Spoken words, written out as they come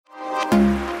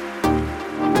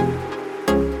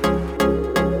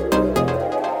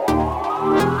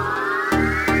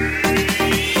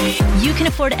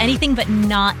afford anything, but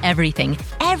not everything.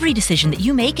 Every decision that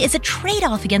you make is a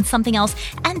trade-off against something else,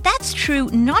 and that's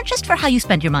true not just for how you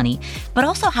spend your money, but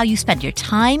also how you spend your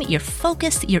time, your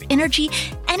focus, your energy,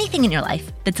 anything in your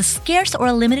life that's a scarce or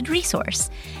a limited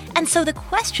resource. And so the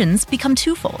questions become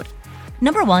twofold.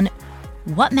 Number one,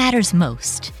 what matters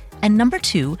most? And number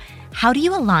two, how do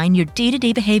you align your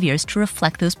day-to-day behaviors to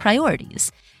reflect those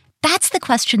priorities? That's the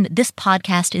question that this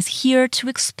podcast is here to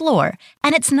explore,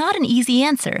 and it's not an easy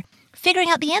answer. Figuring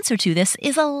out the answer to this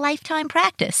is a lifetime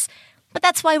practice, but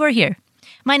that's why we're here.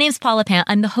 My name's Paula Pant.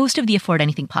 I'm the host of the Afford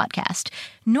Anything podcast.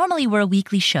 Normally, we're a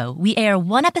weekly show. We air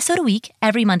one episode a week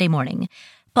every Monday morning.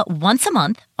 But once a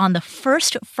month, on the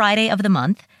first Friday of the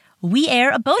month, we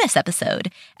air a bonus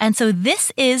episode. And so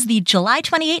this is the July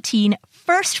 2018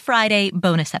 First Friday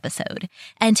bonus episode.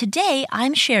 And today,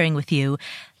 I'm sharing with you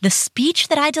the speech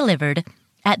that I delivered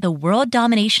at the World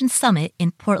Domination Summit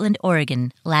in Portland,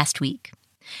 Oregon last week.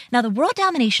 Now, the World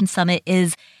Domination Summit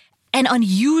is an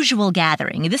unusual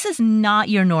gathering. This is not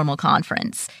your normal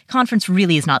conference. Conference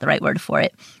really is not the right word for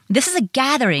it. This is a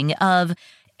gathering of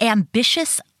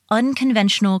ambitious,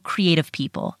 unconventional, creative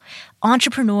people.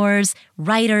 Entrepreneurs,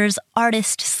 writers,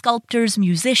 artists, sculptors,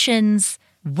 musicians,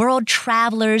 world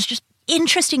travelers, just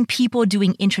interesting people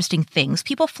doing interesting things.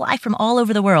 People fly from all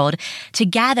over the world to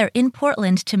gather in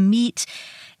Portland to meet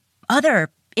other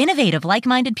innovative,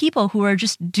 like-minded people who are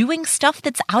just doing stuff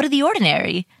that's out of the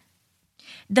ordinary.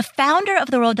 The founder of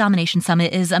the World Domination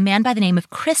Summit is a man by the name of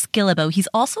Chris Guillebeau. He's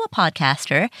also a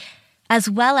podcaster, as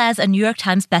well as a New York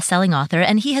Times bestselling author,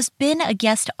 and he has been a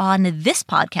guest on this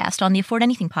podcast, on the Afford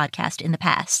Anything podcast in the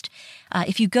past.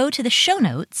 If you go to the show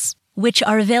notes, which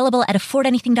are available at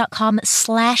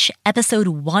affordanything.com/episode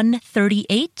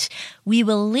 138, we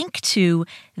will link to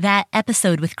that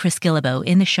episode with Chris Guillebeau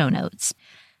in the show notes.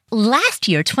 Last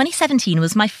year, 2017,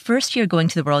 was my first year going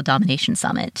to the World Domination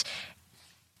Summit.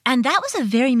 And that was a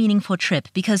very meaningful trip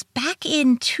because back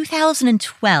in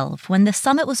 2012, when the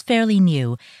summit was fairly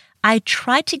new, I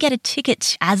tried to get a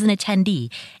ticket as an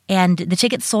attendee, and the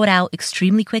ticket sold out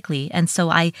extremely quickly. And so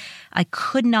I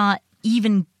could not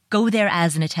even go there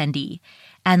as an attendee.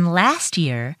 And last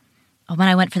year, when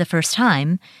I went for the first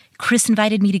time, Chris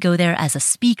invited me to go there as a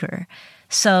speaker.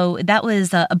 So that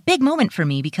was a big moment for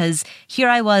me because here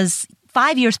I was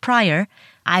 5 years prior.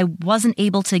 I wasn't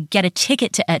able to get a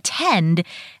ticket to attend.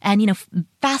 And,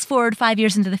 fast forward 5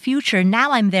 years into the future,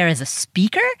 now I'm there as a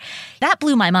speaker. That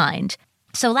blew my mind.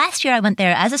 So last year I went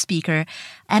there as a speaker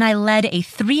and I led a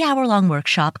 3-hour-long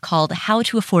workshop called How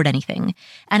to Afford Anything.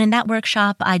 And in that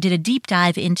workshop, I did a deep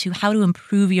dive into how to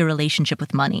improve your relationship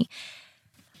with money.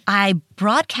 I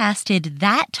broadcasted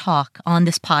that talk on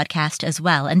this podcast as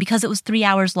well. And because it was 3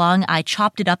 hours long, I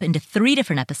chopped it up into 3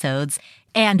 different episodes.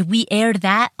 And we aired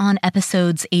that on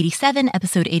episodes 87,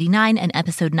 episode 89, and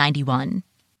episode 91.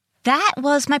 That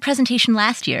was my presentation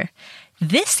last year.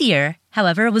 This year,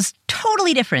 however, was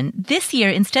totally different. This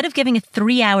year, instead of giving a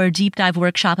 3-hour deep dive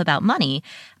workshop about money,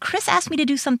 Chris asked me to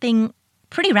do something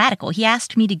pretty radical. He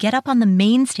asked me to get up on the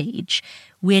main stage,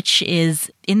 which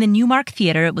is in the Newmark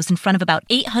Theater. It was in front of about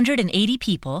 880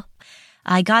 people.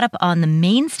 I got up on the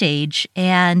main stage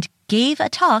and gave a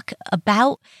talk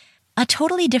about a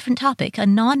totally different topic, a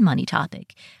non-money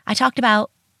topic. I talked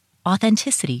about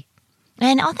authenticity.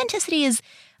 And authenticity is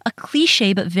a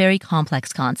cliche but very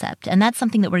complex concept, and that's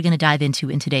something that we're going to dive into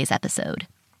in today's episode.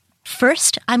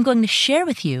 First, I'm going to share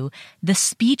with you the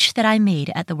speech that I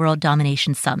made at the World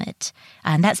Domination Summit.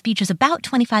 And that speech is about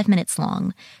 25 minutes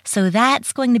long. So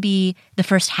that's going to be the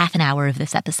first half an hour of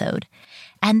this episode.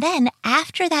 And then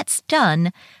after that's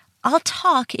done, I'll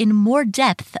talk in more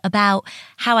depth about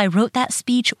how I wrote that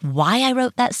speech, why I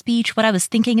wrote that speech, what I was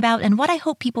thinking about, and what I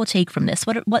hope people take from this,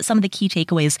 what some of the key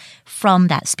takeaways from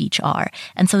that speech are.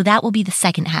 And so that will be the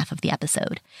second half of the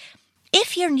episode.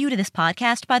 If you're new to this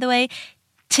podcast, by the way,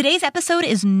 today's episode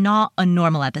is not a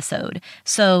normal episode.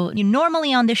 So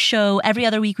normally on this show, every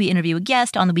other week we interview a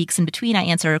guest. On the weeks in between, I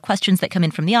answer questions that come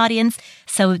in from the audience.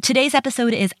 So today's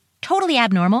episode is totally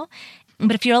abnormal.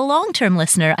 But if you're a long-term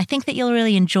listener, I think that you'll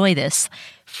really enjoy this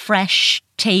fresh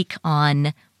take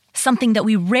on something that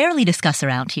we rarely discuss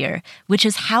around here, which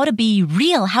is how to be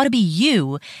real, how to be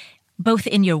you, both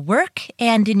in your work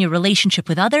and in your relationship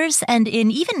with others and in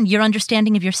even your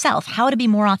understanding of yourself, how to be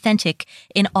more authentic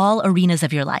in all arenas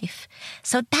of your life.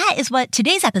 So that is what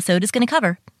today's episode is going to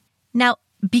cover. Now,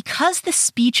 because the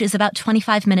speech is about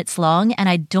 25 minutes long and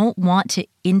I don't want to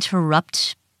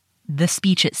interrupt the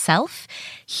speech itself,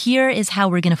 here is how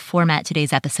we're going to format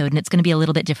today's episode, and it's going to be a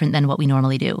little bit different than what we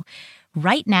normally do.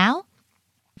 Right now,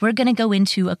 we're going to go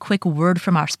into a quick word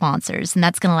from our sponsors, and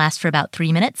that's going to last for about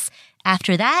 3 minutes.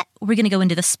 After that, we're going to go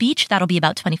into the speech. That'll be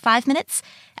about 25 minutes.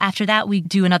 After that, we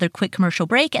do another quick commercial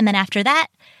break. And then after that,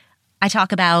 I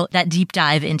talk about that deep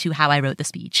dive into how I wrote the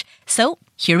speech. So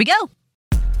here we go.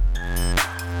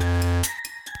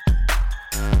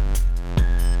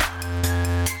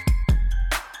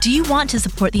 Do you want to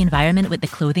support the environment with the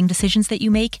clothing decisions that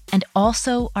you make? And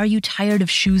also, are you tired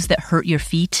of shoes that hurt your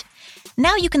feet?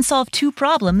 Now you can solve 2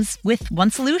 problems with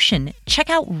one solution. Check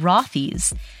out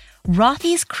Rothy's.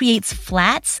 Rothy's creates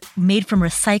flats made from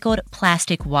recycled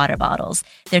plastic water bottles.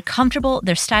 They're comfortable,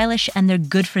 they're stylish, and they're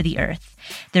good for the earth.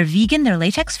 They're vegan, they're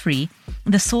latex-free.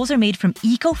 The soles are made from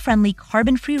eco-friendly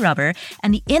carbon-free rubber,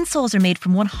 and the insoles are made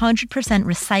from 100%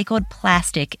 recycled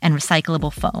plastic and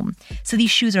recyclable foam. So these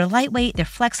shoes are lightweight, they're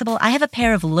flexible. I have a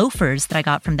pair of loafers that I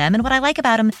got from them, and what I like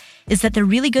about them is that they're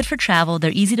really good for travel.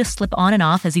 They're easy to slip on and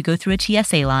off as you go through a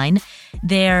TSA line.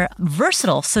 They're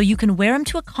versatile, so you can wear them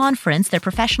to a conference. They're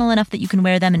professional enough that you can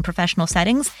wear them in professional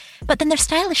settings, but then they're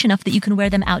stylish enough that you can wear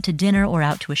them out to dinner or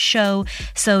out to a show.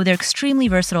 So they're extremely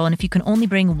versatile, and if you can only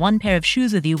bring one pair of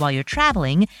shoes with you while you're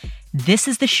traveling, this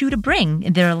is the shoe to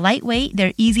bring. They're lightweight,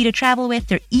 they're easy to travel with,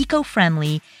 they're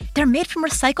eco-friendly, they're made from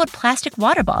recycled plastic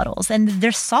water bottles, and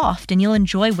they're soft, and you'll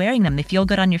enjoy wearing them. They feel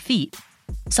good on your feet.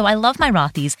 So I love my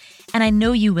Rothy's, and I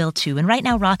know you will too. And right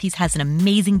now, Rothy's has an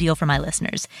amazing deal for my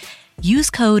listeners. Use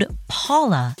code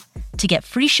PAULA to get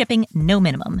free shipping, no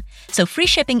minimum. So free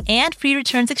shipping and free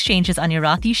returns exchanges on your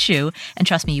Rothy's shoe, and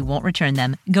trust me, you won't return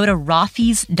them. Go to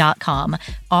rothys.com,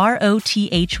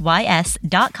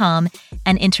 ROTHYS.com,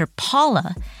 and enter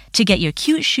PAULA to get your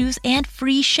cute shoes and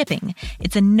free shipping.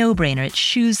 It's a no-brainer. It's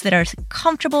shoes that are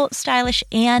comfortable, stylish,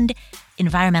 and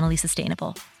environmentally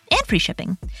sustainable. And free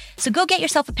shipping. So go get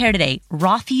yourself a pair today.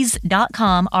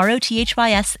 Rothys.com,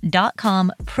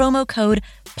 ROTHYS.com, promo code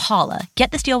PAULA.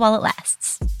 Get this deal while it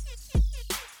lasts.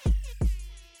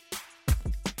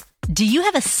 Do you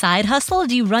have a side hustle?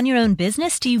 Do you run your own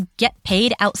business? Do you get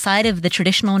paid outside of the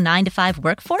traditional 9-to-5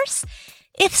 workforce?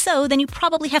 If so, then you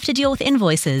probably have to deal with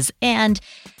invoices, and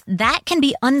that can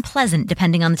be unpleasant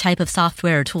depending on the type of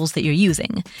software or tools that you're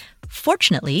using.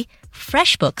 Fortunately,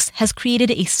 FreshBooks has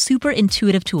created a super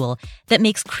intuitive tool that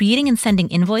makes creating and sending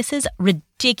invoices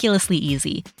ridiculously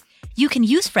easy. You can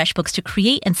use FreshBooks to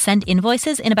create and send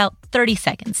invoices in about 30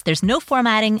 seconds. There's no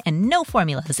formatting and no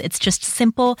formulas. It's just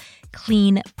simple,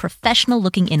 clean,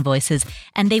 professional-looking invoices,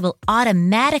 and they will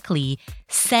automatically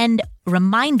send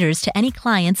reminders to any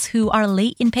clients who are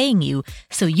late in paying you,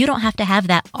 so you don't have to have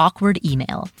that awkward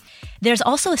email. There's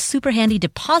also a super handy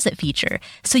deposit feature,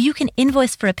 so you can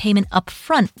invoice for a payment up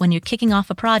front when you're kicking off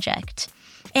a project.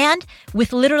 And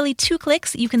with literally 2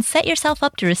 clicks, you can set yourself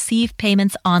up to receive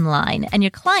payments online, and your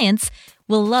clients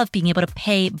will love being able to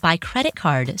pay by credit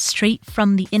card straight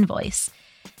from the invoice.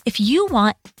 If you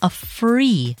want a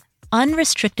free,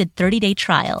 unrestricted 30-day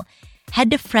trial,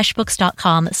 head to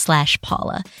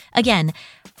freshbooks.com/Paula. Again,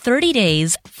 30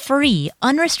 days free,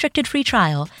 unrestricted free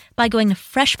trial by going to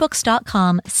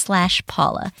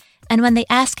freshbooks.com/Paula. And when they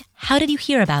ask, how did you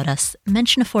hear about us?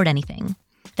 Mention Afford Anything.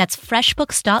 That's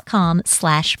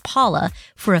freshbooks.com/Paula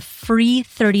for a free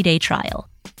 30-day trial.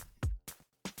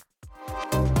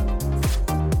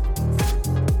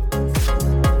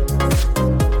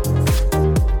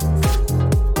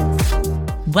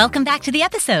 Welcome back to the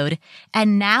episode.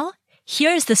 And now,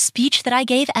 here's the speech that I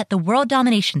gave at the World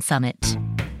Domination Summit.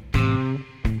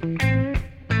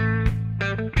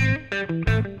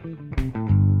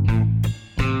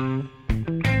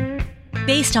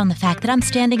 Based on the fact that I'm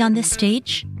standing on this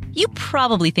stage, you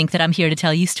probably think that I'm here to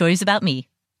tell you stories about me.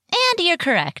 And you're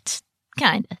correct.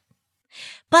 Kinda.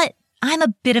 But I'm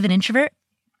a bit of an introvert,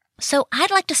 so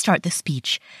I'd like to start this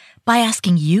speech by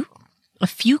asking you a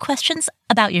few questions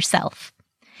about yourself.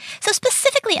 So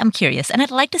specifically, I'm curious, and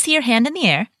I'd like to see your hand in the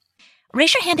air.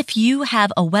 Raise your hand if you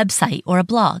have a website or a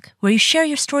blog where you share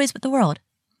your stories with the world.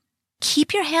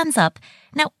 Keep your hands up.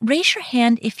 Now, raise your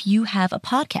hand if you have a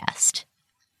podcast.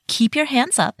 Keep your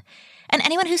hands up. And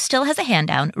anyone who still has a hand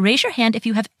down, raise your hand if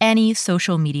you have any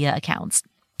social media accounts.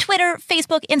 Twitter,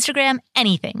 Facebook, Instagram,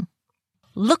 anything.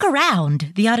 Look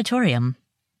around the auditorium.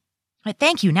 All right,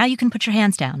 thank you. Now you can put your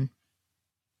hands down.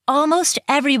 Almost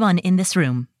everyone in this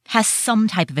room has some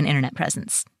type of an internet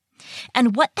presence.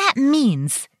 And what that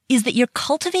means is that you're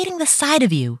cultivating the side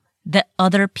of you that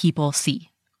other people see.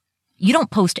 You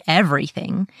don't post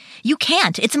everything. You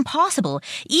can't. It's impossible.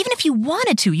 Even if you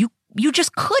wanted to, you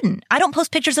just couldn't. I don't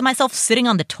post pictures of myself sitting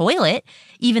on the toilet,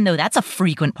 even though that's a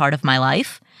frequent part of my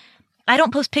life. I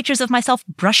don't post pictures of myself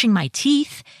brushing my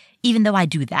teeth, even though I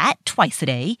do that twice a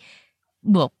day.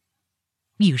 Well,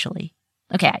 usually.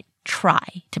 Okay,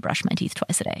 try to brush my teeth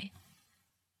twice a day.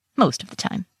 Most of the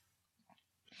time.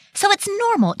 So it's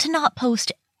normal to not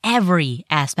post every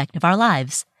aspect of our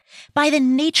lives. By the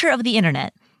nature of the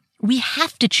internet, we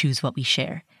have to choose what we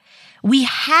share. We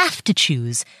have to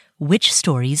choose which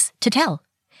stories to tell.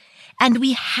 And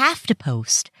we have to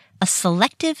post a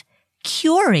selective,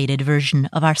 curated version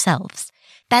of ourselves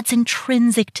that's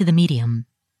intrinsic to the medium.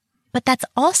 But that's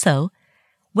also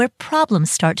where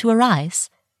problems start to arise.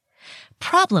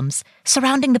 Problems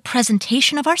surrounding the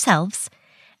presentation of ourselves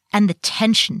and the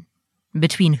tension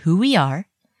between who we are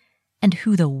and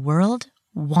who the world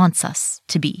wants us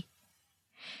to be.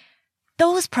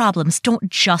 Those problems don't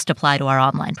just apply to our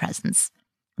online presence.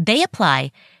 They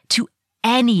apply to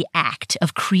any act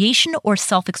of creation or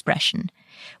self-expression,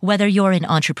 whether you're an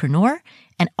entrepreneur,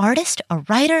 an artist, a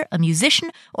writer, a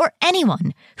musician, or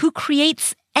anyone who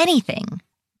creates anything.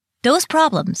 Those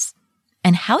problems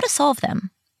and how to solve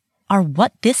them are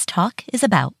what this talk is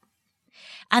about.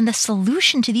 And the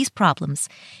solution to these problems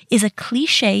is a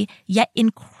cliche yet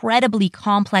incredibly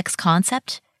complex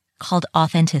concept called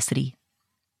authenticity.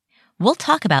 We'll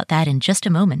talk about that in just a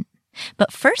moment.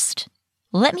 But first,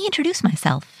 let me introduce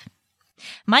myself.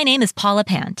 My name is Paula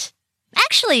Pant.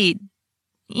 Actually,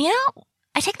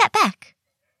 I take that back.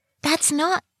 That's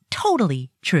not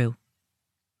totally true.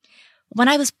 When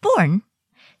I was born,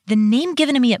 the name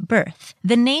given to me at birth,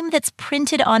 the name that's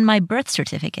printed on my birth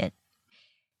certificate,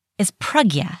 is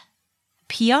Pragya.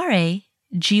 Pragya.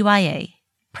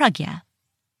 Pragya.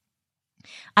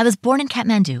 I was born in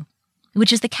Kathmandu,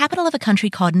 which is the capital of a country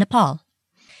called Nepal.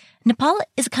 Nepal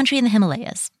is a country in the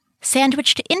Himalayas,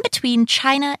 sandwiched in between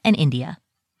China and India.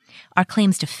 Our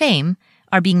claims to fame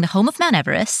are being the home of Mount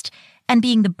Everest and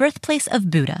being the birthplace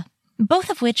of Buddha, both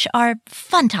of which are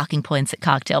fun talking points at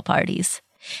cocktail parties.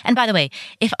 And by the way,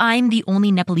 if I'm the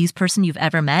only Nepalese person you've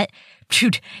ever met,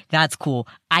 dude, that's cool.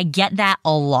 I get that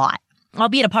a lot. I'll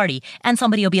be at a party and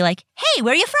somebody will be like, "Hey,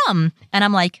 where are you from?" And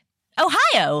I'm like,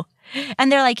 "Ohio."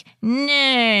 And they're like,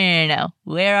 No.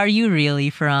 Where are you really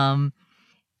from?"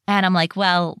 And I'm like,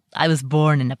 "Well, I was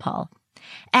born in Nepal."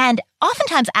 And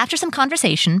oftentimes after some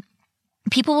conversation,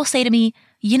 people will say to me,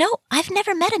 "I've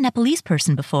never met a Nepalese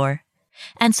person before."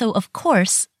 And so, of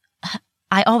course,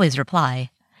 I always reply,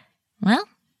 "Well,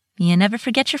 you never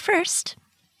forget your first."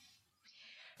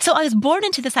 So I was born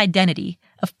into this identity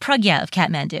of Pragya of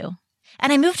Kathmandu.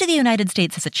 And I moved to the United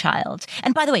States as a child.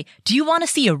 And by the way, do you want to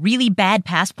see a really bad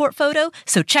passport photo?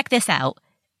 So check this out.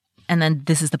 And then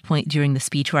this is the point during the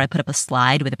speech where I put up a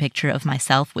slide with a picture of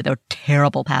myself with a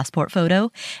terrible passport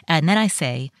photo. And then I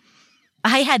say,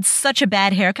 I had such a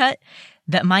bad haircut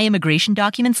that my immigration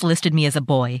documents listed me as a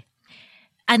boy.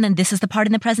 And then this is the part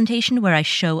in the presentation where I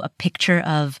show a picture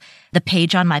of the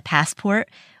page on my passport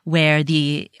where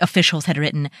the officials had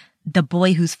written, "The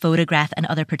boy whose photograph and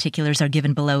other particulars are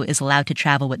given below is allowed to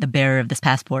travel with the bearer of this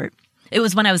passport." It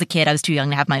was when I was a kid. I was too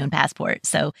young to have my own passport.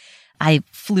 So I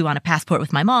flew on a passport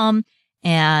with my mom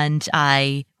and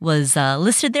I was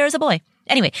listed there as a boy.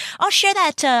 Anyway, I'll share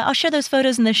that. I'll share those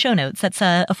photos in the show notes. That's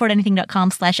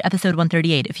affordanything.com/episode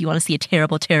 138 if you want to see a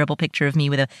terrible, terrible picture of me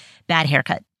with a bad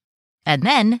haircut. And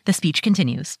then the speech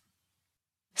continues.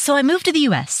 So I moved to the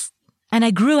U.S. and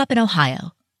I grew up in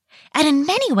Ohio. And in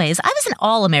many ways, I was an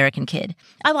all-American kid.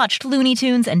 I watched Looney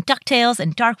Tunes and DuckTales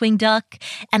and Darkwing Duck,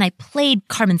 and I played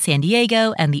Carmen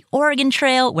Sandiego and the Oregon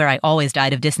Trail, where I always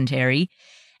died of dysentery.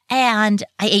 And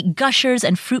I ate Gushers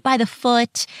and Fruit by the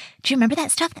Foot. Do you remember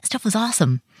that stuff? That stuff was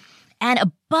awesome. And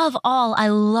above all, I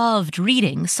loved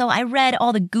reading. So I read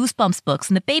all the Goosebumps books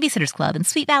and the Babysitter's Club and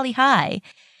Sweet Valley High.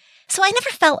 So I never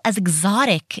felt as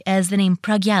exotic as the name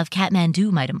Pragya of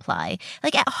Kathmandu might imply.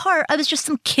 Like at heart, I was just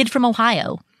some kid from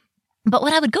Ohio. But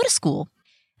when I would go to school,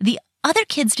 the other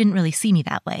kids didn't really see me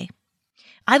that way.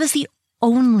 I was the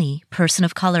only person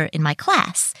of color in my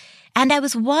class, and I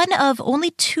was one of only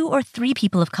 2 or 3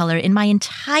 people of color in my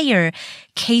entire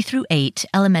K-8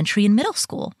 elementary and middle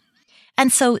school.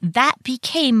 And so that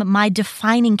became my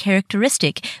defining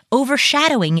characteristic,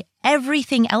 overshadowing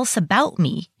everything else about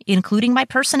me, including my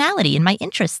personality and my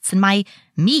interests and my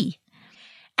me.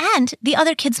 And the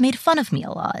other kids made fun of me a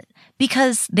lot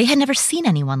because they had never seen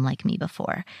anyone like me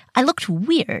before. I looked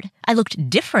weird. I looked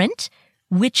different,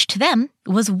 which to them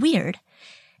was weird.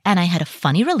 And I had a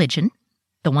funny religion,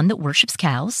 the one that worships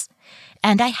cows,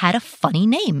 and I had a funny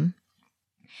name.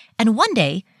 And one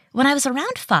day, when I was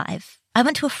around 5, I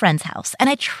went to a friend's house and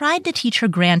I tried to teach her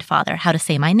grandfather how to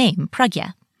say my name,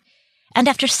 Pragya. And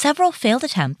after several failed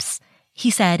attempts, he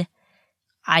said,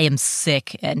 "I am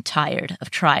sick and tired of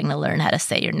trying to learn how to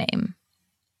say your name."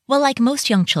 Well, like most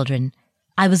young children,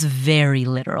 I was very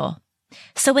literal.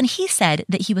 So when he said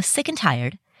that he was sick and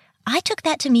tired, I took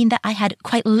that to mean that I had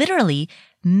quite literally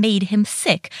made him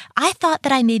sick. I thought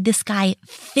that I made this guy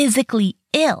physically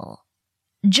ill,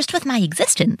 just with my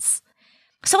existence.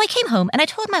 So I came home and I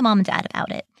told my mom and dad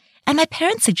about it, and my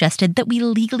parents suggested that we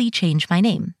legally change my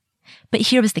name. But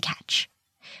here was the catch.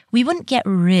 We wouldn't get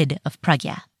rid of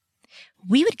Pragya.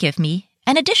 We would give me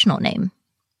an additional name.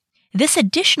 This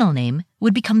additional name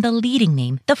would become the leading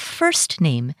name, the first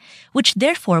name, which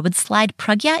therefore would slide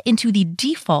Pragya into the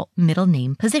default middle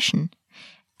name position.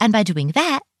 And by doing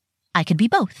that, I could be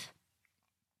both.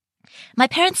 My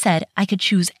parents said I could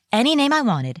choose any name I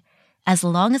wanted as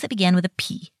long as it began with a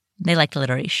P. They liked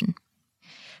alliteration.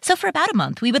 So for about a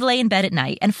month, we would lay in bed at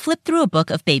night and flip through a book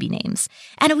of baby names.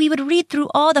 And we would read through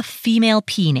all the female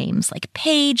P names like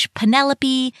Paige,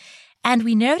 Penelope, and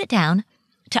we narrowed it down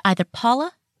to either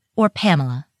Paula or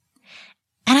Pamela.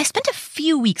 And I spent a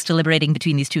few weeks deliberating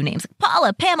between these two names.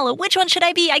 Paula, Pamela, which one should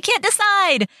I be? I can't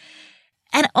decide.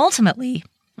 And ultimately,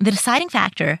 the deciding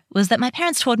factor was that my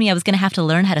parents told me I was going to have to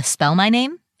learn how to spell my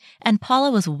name, and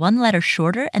Paula was one letter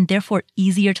shorter and therefore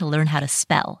easier to learn how to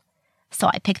spell. So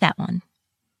I picked that one.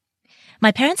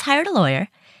 My parents hired a lawyer,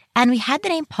 and we had the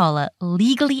name Paula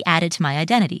legally added to my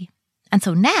identity. And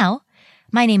so now,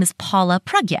 my name is Paula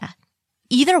Pragya.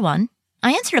 Either one.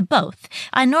 I answer to both.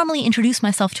 I normally introduce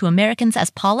myself to Americans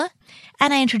as Paula,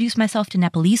 and I introduce myself to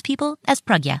Nepalese people as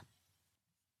Pragya.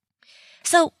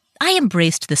 So I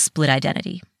embraced this split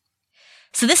identity.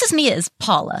 So this is me as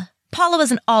Paula. Paula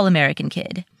was an all-American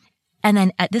kid. And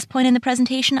then at this point in the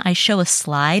presentation, I show a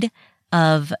slide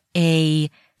of a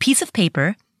piece of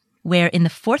paper where in the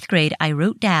 4th grade, I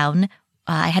wrote down,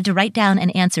 I had to write down an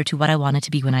answer to what I wanted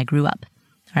to be when I grew up.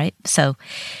 All right, so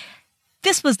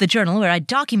this was the journal where I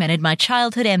documented my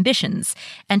childhood ambitions.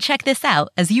 And check this out.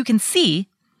 As you can see,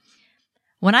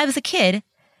 when I was a kid,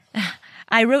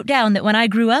 I wrote down that when I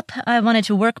grew up, I wanted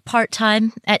to work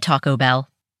part-time at Taco Bell.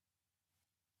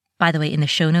 By the way, in the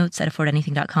show notes at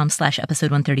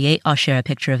affordanything.com/episode 138, I'll share a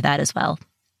picture of that as well.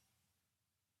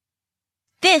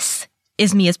 This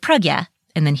is me as Pragya.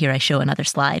 And then here I show another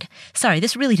slide. Sorry,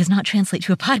 this really does not translate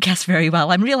to a podcast very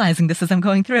well. I'm realizing this as I'm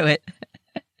going through it.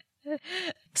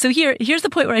 So here's the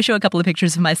point where I show a couple of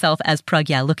pictures of myself as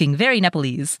Pragya, looking very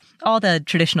Nepalese, all the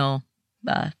traditional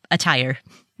attire.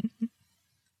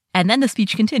 And then the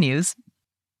speech continues.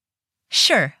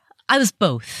 Sure, I was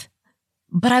both,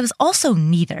 but I was also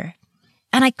neither.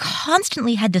 And I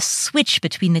constantly had to switch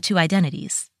between the two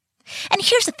identities. And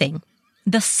here's the thing.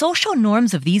 The social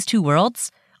norms of these two worlds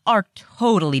are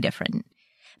totally different.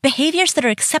 Behaviors that are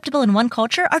acceptable in one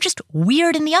culture are just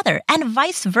weird in the other, and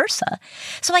vice versa.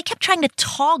 So I kept trying to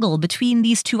toggle between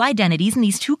these two identities and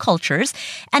these two cultures,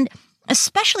 and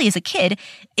especially as a kid,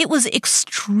 it was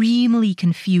extremely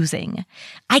confusing.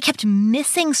 I kept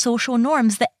missing social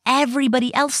norms that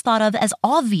everybody else thought of as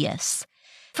obvious.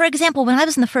 For example, when I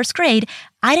was in the 1st grade,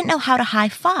 I didn't know how to high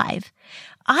five.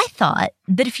 I thought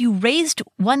that if you raised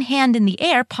one hand in the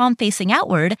air, palm facing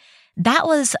outward, that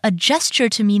was a gesture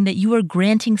to mean that you were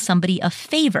granting somebody a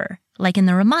favor, like in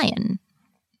the Ramayana.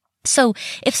 So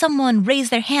if someone raised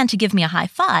their hand to give me a high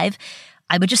five,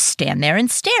 I would just stand there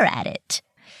and stare at it.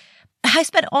 I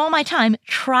spent all my time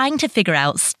trying to figure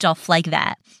out stuff like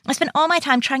that. I spent all my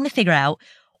time trying to figure out,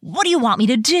 what do you want me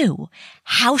to do?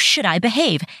 How should I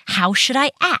behave? How should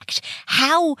I act?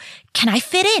 How can I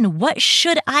fit in? What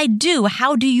should I do?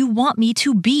 How do you want me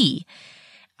to be?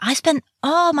 I spent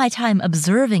all my time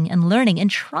observing and learning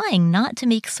and trying not to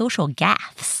make social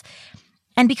gaffes.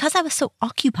 And because I was so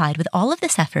occupied with all of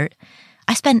this effort,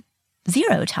 I spent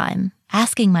 0 time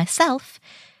asking myself,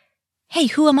 hey,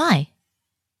 who am I?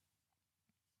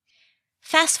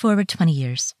 Fast forward 20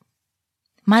 years.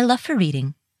 My love for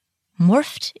reading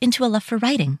morphed into a love for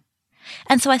writing.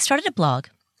 And so I started a blog,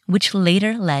 which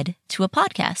later led to a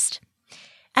podcast.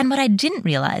 And what I didn't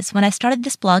realize when I started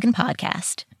this blog and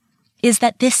podcast is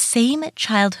that this same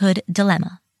childhood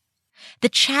dilemma, the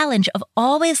challenge of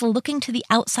always looking to the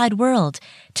outside world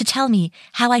to tell me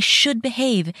how I should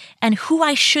behave and who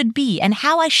I should be and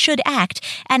how I should act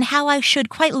and how I should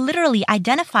quite literally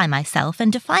identify myself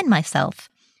and define myself.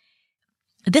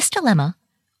 This dilemma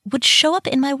would show up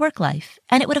in my work life,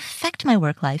 and it would affect my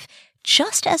work life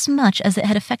just as much as it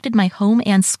had affected my home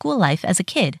and school life as a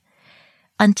kid,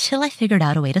 until I figured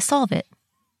out a way to solve it.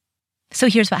 So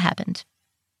here's what happened.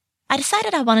 I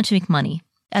decided I wanted to make money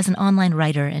as an online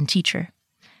writer and teacher.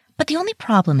 But the only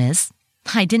problem is,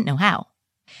 I didn't know how.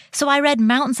 So I read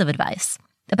mountains of advice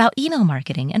about email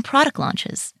marketing and product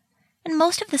launches. And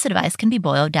most of this advice can be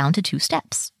boiled down to 2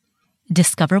 steps.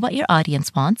 Discover what your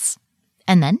audience wants,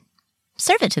 and then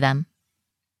serve it to them.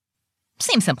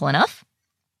 Seems simple enough.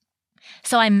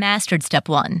 So I mastered step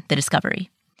 1, the discovery.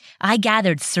 I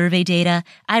gathered survey data,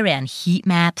 I ran heat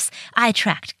maps, I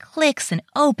tracked clicks and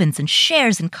opens and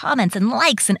shares and comments and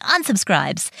likes and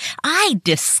unsubscribes. I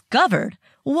discovered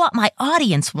what my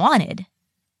audience wanted.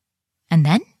 And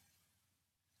then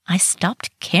I stopped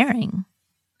caring.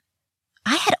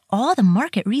 I had all the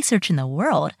market research in the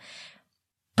world,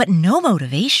 but no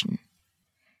motivation.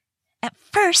 At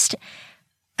first,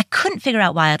 I couldn't figure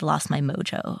out why I'd lost my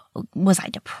mojo. Was I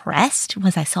depressed?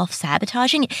 Was I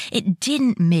self-sabotaging? It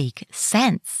didn't make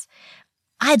sense.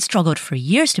 I had struggled for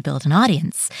years to build an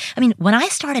audience. I mean, when I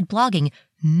started blogging,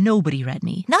 nobody read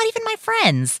me, not even my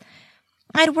friends.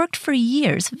 I'd worked for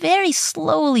years, very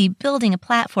slowly building a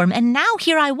platform, and now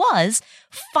here I was,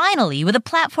 finally, with a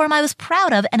platform I was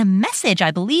proud of and a message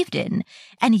I believed in.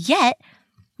 And yet,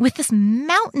 with this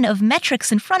mountain of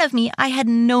metrics in front of me, I had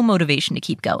no motivation to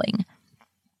keep going.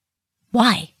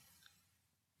 Why?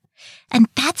 And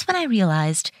that's when I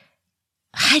realized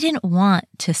I didn't want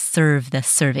to serve the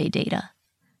survey data.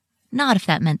 Not if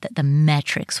that meant that the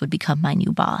metrics would become my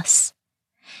new boss.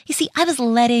 You see, I was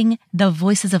letting the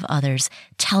voices of others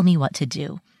tell me what to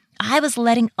do. I was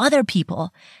letting other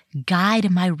people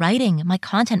guide my writing, my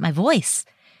content, my voice.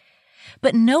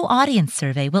 But no audience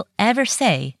survey will ever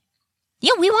say,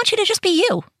 we want you to just be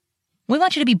you. We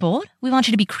want you to be bold. We want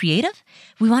you to be creative.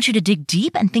 We want you to dig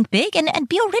deep and think big and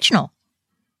be original.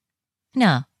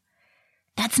 No,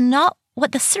 that's not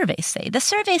what the surveys say. The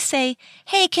surveys say,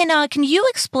 hey, can you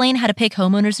explain how to pick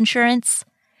homeowners insurance?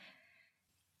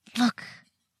 Look,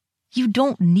 you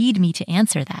don't need me to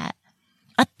answer that.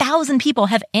 1,000 people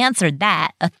have answered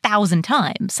that 1,000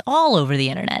 times all over the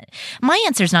internet. My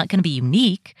answer is not going to be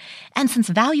unique. And since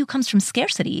value comes from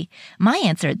scarcity, my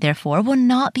answer, therefore, will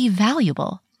not be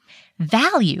valuable.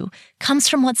 Value comes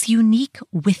from what's unique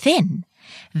within.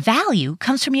 Value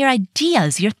comes from your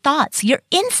ideas, your thoughts, your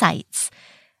insights,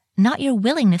 not your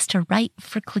willingness to write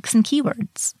for clicks and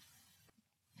keywords.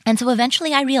 And so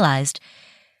eventually I realized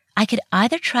I could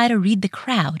either try to read the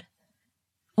crowd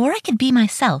or I could be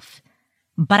myself,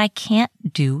 but I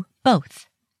can't do both.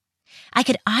 I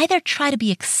could either try to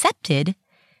be accepted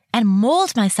and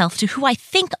mold myself to who I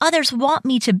think others want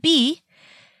me to be,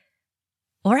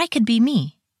 or I could be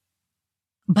me.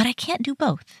 But I can't do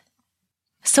both.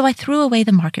 So I threw away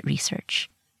the market research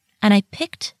and I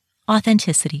picked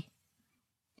authenticity.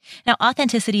 Now,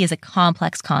 authenticity is a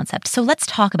complex concept, so let's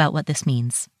talk about what this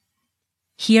means.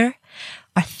 Here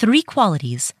are 3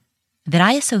 qualities that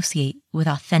I associate with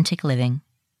authentic living.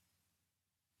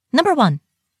 Number 1,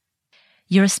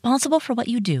 you're responsible for what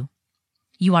you do.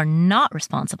 You are not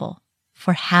responsible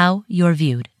for how you're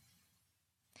viewed.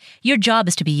 Your job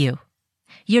is to be you.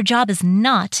 Your job is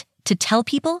not to tell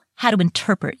people how to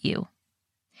interpret you.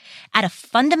 At a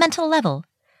fundamental level,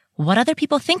 what other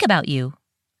people think about you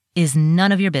is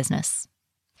none of your business.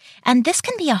 And this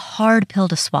can be a hard pill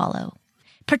to swallow,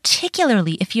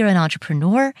 particularly if you're an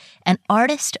entrepreneur, an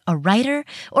artist, a writer,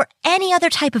 or any other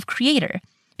type of creator.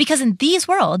 Because in these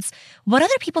worlds, what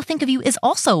other people think of you is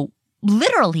also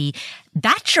literally,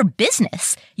 that's your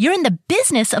business. You're in the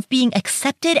business of being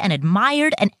accepted and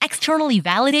admired and externally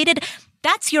validated.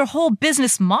 That's your whole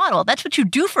business model. That's what you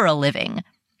do for a living.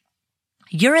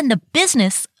 You're in the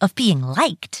business of being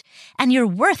liked, and your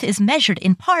worth is measured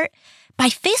in part by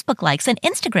Facebook likes and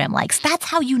Instagram likes. That's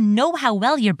how you know how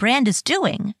well your brand is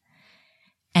doing.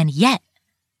 And yet,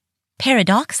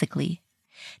 paradoxically,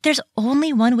 there's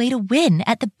only one way to win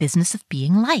at the business of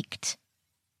being liked.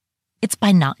 It's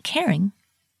by not caring.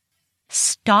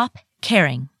 Stop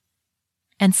caring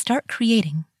and start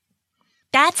creating.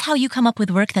 That's how you come up with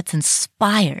work that's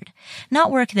inspired,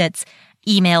 not work that's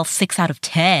email 6 out of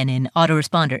 10 in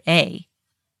autoresponder A.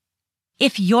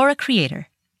 If you're a creator,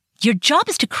 your job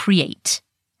is to create.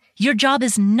 Your job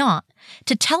is not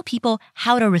to tell people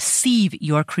how to receive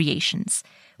your creations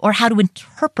or how to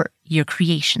interpret your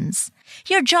creations.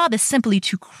 Your job is simply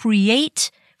to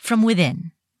create from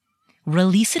within,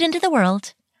 release it into the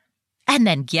world, and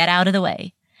then get out of the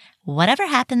way. Whatever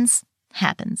happens,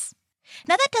 happens.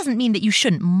 Now, that doesn't mean that you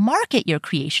shouldn't market your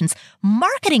creations.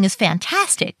 Marketing is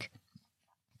fantastic.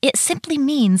 It simply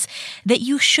means that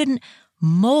you shouldn't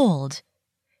mold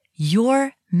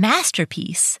your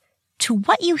masterpiece to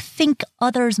what you think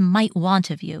others might want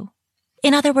of you.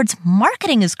 In other words,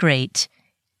 marketing is great.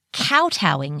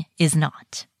 Kowtowing is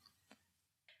not.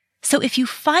 So if you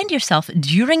find yourself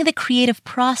during the creative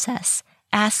process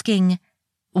asking,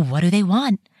 what do they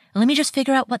want? Let me just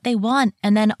figure out what they want,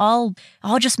 and then I'll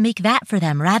just make that for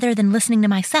them rather than listening to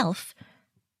myself.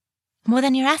 Well,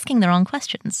 then you're asking the wrong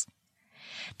questions.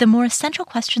 The more essential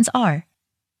questions are,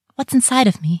 what's inside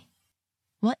of me?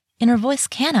 What inner voice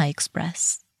can I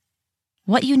express?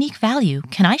 What unique value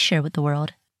can I share with the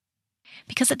world?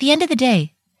 Because at the end of the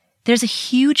day, there's a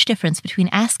huge difference between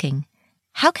asking,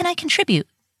 how can I contribute?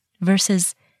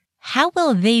 Versus, how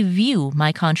will they view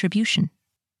my contribution?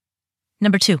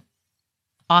 Number 2,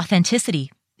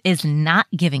 authenticity is not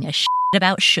giving a shit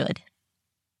about should.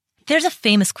 There's a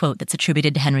famous quote that's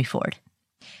attributed to Henry Ford.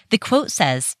 The quote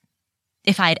says,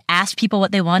 if I had asked people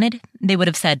what they wanted, they would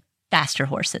have said faster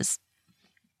horses.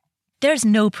 There's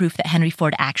no proof that Henry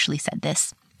Ford actually said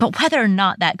this, but whether or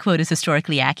not that quote is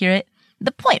historically accurate,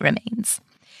 the point remains.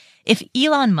 If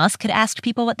Elon Musk had asked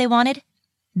people what they wanted,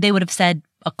 they would have said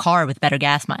a car with better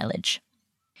gas mileage.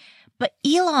 But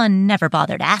Elon never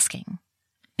bothered asking,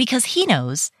 because he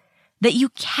knows that you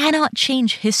cannot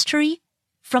change history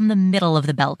from the middle of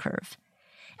the bell curve.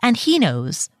 And he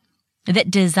knows that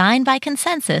design by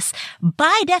consensus,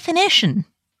 by definition,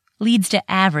 leads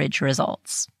to average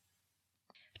results.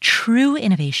 True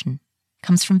innovation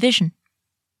comes from vision.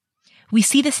 We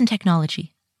see this in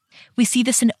technology. We see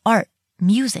this in art,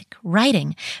 music,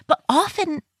 writing, but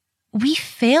often we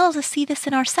fail to see this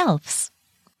in ourselves.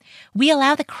 We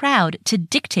allow the crowd to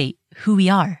dictate who we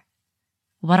are,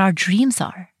 what our dreams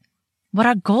are, what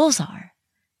our goals are,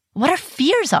 what our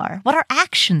fears are, what our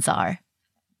actions are.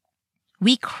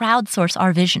 We crowdsource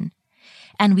our vision,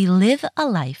 and we live a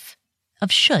life of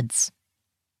shoulds.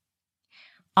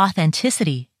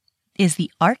 Authenticity is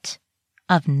the art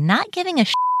of not giving a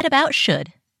shit about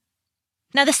should.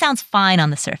 Now, this sounds fine on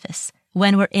the surface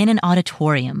when we're in an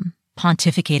auditorium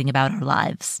pontificating about our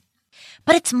lives.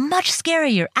 But it's much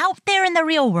scarier out there in the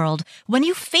real world when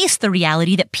you face the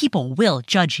reality that people will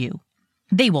judge you.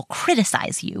 They will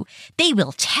criticize you. They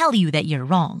will tell you that you're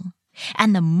wrong.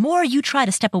 And the more you try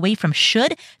to step away from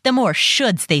should, the more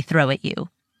shoulds they throw at you.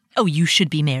 Oh, you should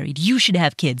be married. You should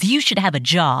have kids. You should have a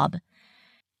job.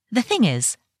 The thing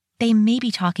is, they may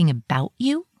be talking about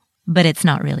you, but it's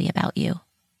not really about you.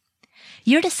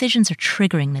 Your decisions are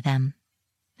triggering to them,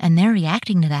 and they're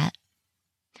reacting to that.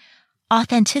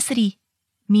 Authenticity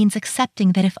means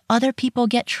accepting that if other people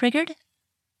get triggered,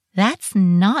 that's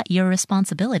not your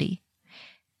responsibility.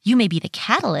 You may be the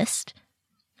catalyst,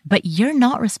 but you're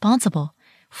not responsible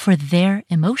for their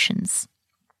emotions.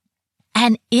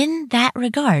 And in that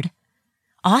regard,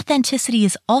 authenticity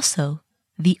is also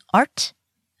the art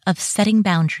of setting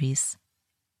boundaries.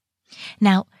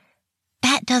 Now,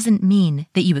 that doesn't mean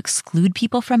that you exclude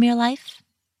people from your life,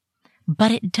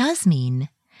 but it does mean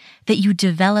that you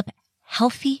develop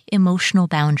healthy emotional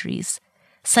boundaries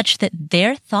such that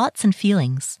their thoughts and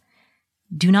feelings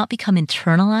do not become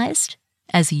internalized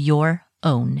as your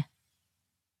own.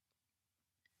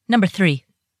 Number 3,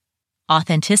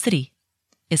 authenticity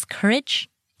is courage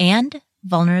and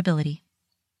vulnerability.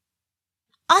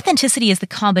 Authenticity is the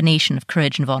combination of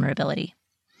courage and vulnerability.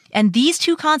 And these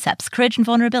two concepts, courage and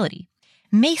vulnerability,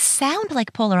 may sound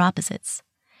like polar opposites,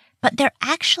 but they're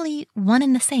actually one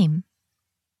and the same.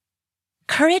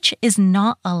 Courage is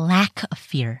not a lack of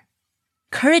fear.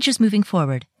 Courage is moving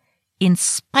forward in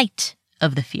spite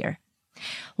of the fear.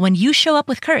 When you show up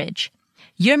with courage,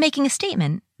 you're making a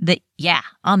statement that, yeah,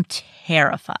 I'm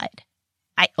terrified.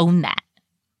 I own that.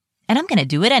 And I'm going to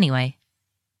do it anyway.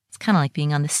 It's kind of like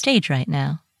being on the stage right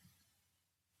now.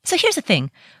 So here's the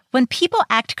thing. When people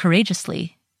act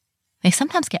courageously, they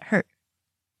sometimes get hurt.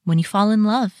 When you fall in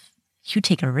love, you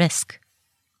take a risk.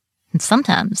 And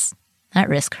sometimes that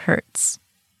risk hurts.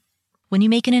 When you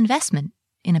make an investment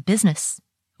in a business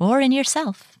or in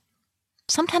yourself,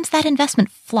 sometimes that investment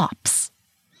flops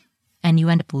and you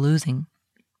end up losing.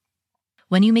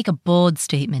 When you make a bold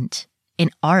statement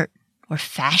in art or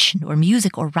fashion or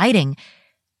music or writing,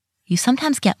 you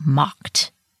sometimes get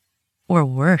mocked or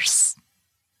worse,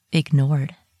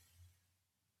 ignored.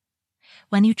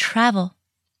 When you travel,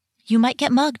 you might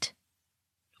get mugged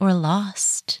or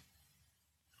lost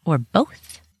or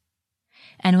both.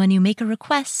 And when you make a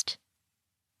request,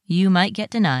 you might get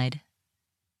denied.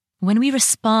 When we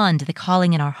respond to the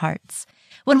calling in our hearts,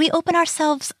 when we open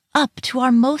ourselves up to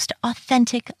our most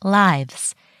authentic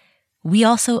lives, we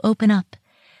also open up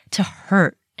to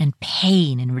hurt and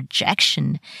pain and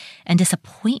rejection and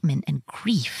disappointment and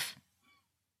grief.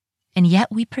 And yet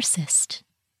we persist.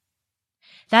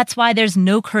 That's why there's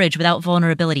no courage without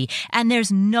vulnerability, and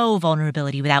there's no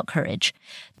vulnerability without courage.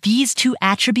 These two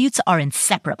attributes are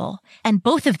inseparable, and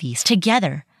both of these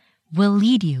together will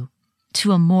lead you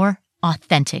to a more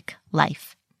authentic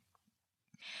life.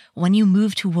 When you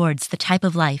move towards the type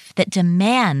of life that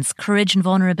demands courage and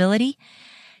vulnerability,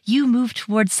 you move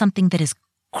towards something that is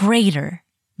greater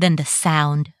than the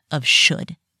sound of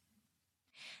should.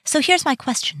 So here's my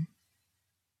question.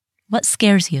 What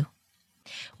scares you?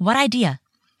 What idea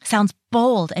sounds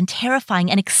bold and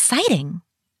terrifying and exciting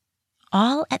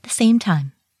all at the same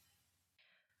time?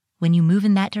 when you move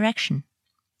in that direction,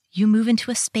 you move into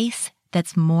a space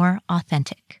that's more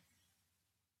authentic.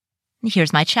 And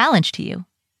here's my challenge to you.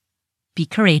 Be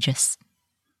courageous.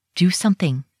 Do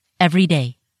something every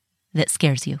day that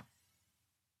scares you.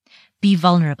 Be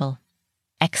vulnerable.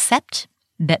 Accept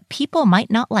that people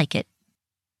might not like it.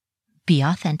 Be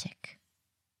authentic.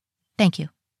 Thank you.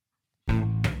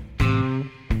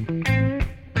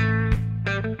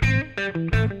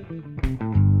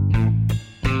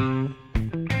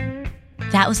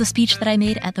 That was a speech that I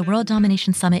made at the World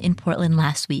Domination Summit in Portland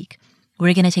last week.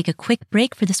 We're going to take a quick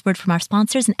break for this word from our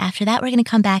sponsors, and after that, we're going to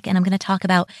come back and I'm going to talk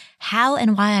about how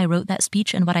and why I wrote that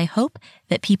speech and what I hope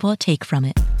that people take from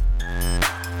it.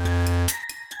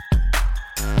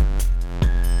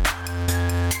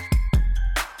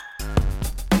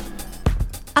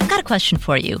 I've got a question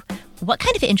for you. What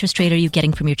kind of interest rate are you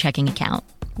getting from your checking account?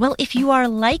 Well, if you are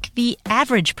like the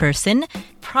average person,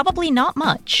 probably not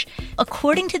much.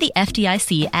 According to the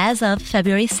FDIC, as of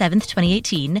February 7th,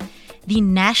 2018, the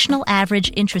national average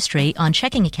interest rate on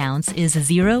checking accounts is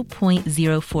 0.04%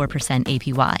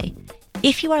 APY.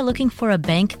 If you are looking for a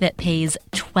bank that pays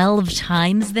 12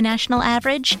 times the national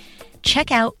average,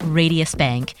 check out Radius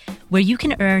Bank, where you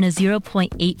can earn a 0.85%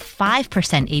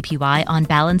 APY on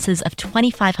balances of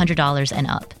 $2,500 and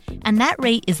up. And that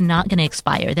rate is not going to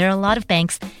expire. There are a lot of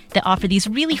banks that offer these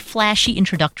really flashy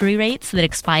introductory rates that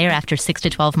expire after 6 to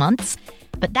 12 months.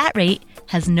 But that rate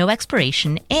has no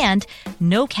expiration and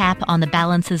no cap on the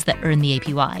balances that earn the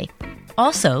APY.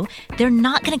 Also, they're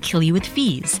not going to kill you with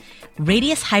fees.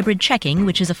 Radius Hybrid Checking,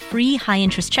 which is a free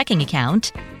high-interest checking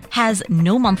account, has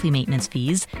no monthly maintenance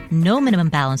fees, no minimum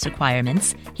balance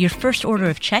requirements, your first order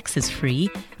of checks is free,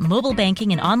 mobile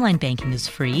banking and online banking is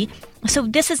free. So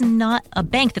this is not a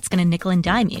bank that's going to nickel and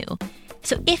dime you.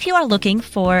 So if you are looking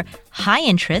for high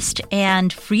interest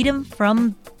and freedom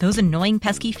from those annoying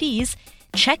pesky fees,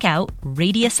 check out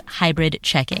Radius Hybrid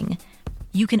Checking.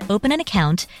 You can open an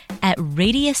account at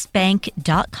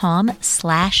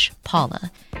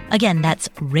radiusbank.com/Paula. Again, that's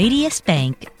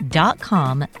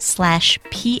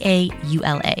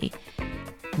radiusbank.com/PAULA.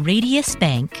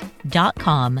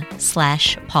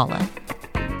 radiusbank.com/Paula.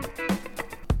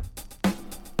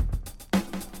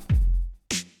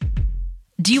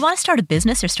 Do you want to start a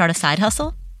business or start a side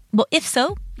hustle? Well, if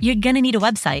so, you're going to need a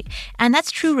website. And that's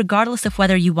true regardless of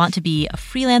whether you want to be a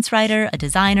freelance writer, a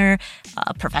designer,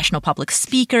 a professional public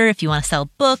speaker, if you want to sell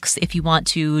books, if you want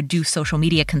to do social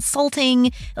media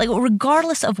consulting, like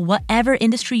regardless of whatever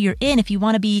industry you're in, if you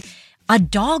want to be a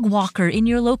dog walker in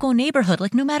your local neighborhood,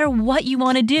 like no matter what you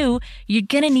want to do, you're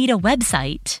going to need a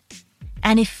website.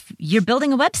 And if you're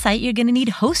building a website, you're going to need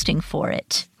hosting for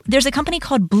it. There's a company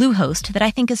called Bluehost that I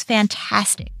think is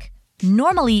fantastic.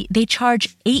 Normally, they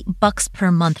charge $8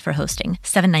 per month for hosting,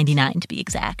 $7.99 to be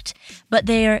exact. But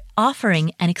they're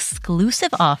offering an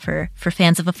exclusive offer for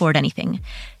fans of Afford Anything.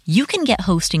 You can get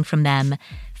hosting from them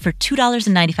for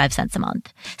 $2.95 a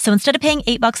month. So instead of paying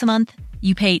 $8 a month,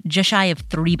 you pay just shy of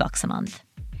 $3 a month.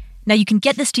 Now, you can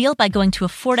get this deal by going to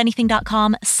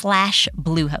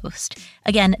affordanything.com/Bluehost.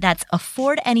 Again, that's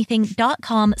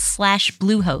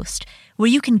affordanything.com/Bluehost, where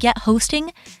you can get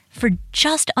hosting for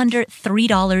just under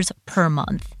 $3 per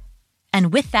month.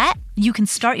 And with that, you can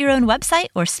start your own website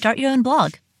or start your own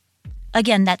blog.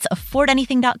 Again, that's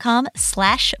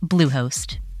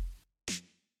affordanything.com/Bluehost.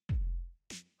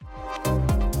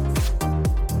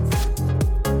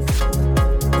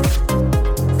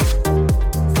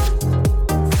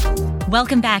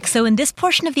 Welcome back. So in this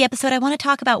portion of the episode, I want to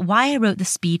talk about why I wrote the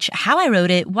speech, how I wrote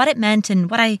it, what it meant,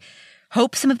 and what I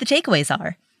hope some of the takeaways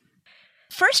are.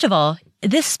 First of all,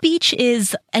 this speech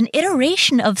is an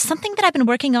iteration of something that I've been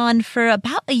working on for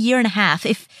about a year and a half.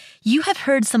 If you have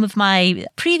heard some of my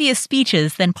previous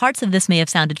speeches, then parts of this may have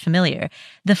sounded familiar.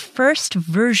 The first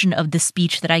version of the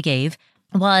speech that I gave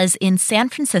was in San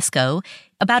Francisco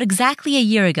about exactly a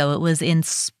year ago. It was in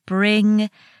spring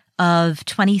of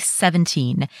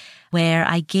 2017, where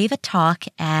I gave a talk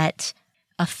at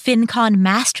a FinCon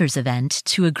Masters event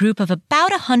to a group of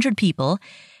about 100 people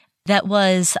that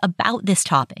was about this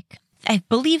topic. I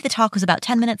believe the talk was about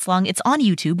 10 minutes long. It's on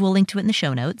YouTube. We'll link to it in the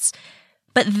show notes.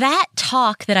 But that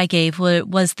talk that I gave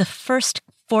was the first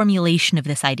formulation of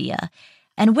this idea.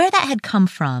 And where that had come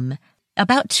from,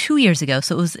 about 2 years ago,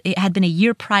 so it had been a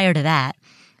year prior to that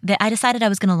I decided I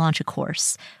was going to launch a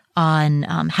course on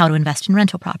how to invest in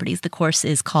rental properties. The course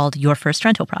is called Your First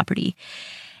Rental Property.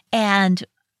 And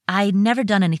I'd never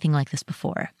done anything like this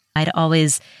before. I'd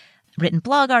always written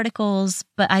blog articles,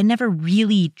 but I never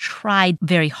really tried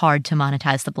very hard to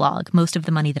monetize the blog. Most of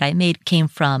the money that I made came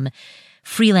from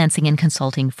freelancing and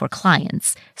consulting for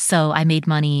clients. So I made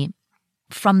money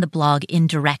from the blog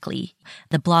indirectly.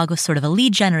 The blog was sort of a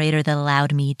lead generator that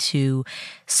allowed me to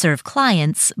serve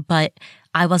clients, but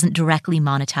I wasn't directly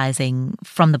monetizing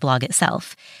from the blog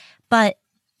itself. But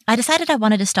I decided I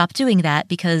wanted to stop doing that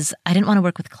because I didn't want to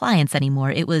work with clients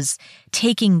anymore. It was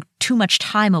taking too much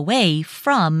time away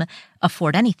from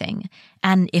Afford Anything.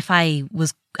 And if I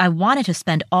wanted to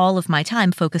spend all of my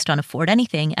time focused on Afford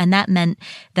Anything, and that meant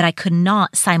that I could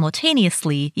not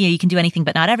simultaneously, you can do anything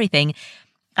but not everything.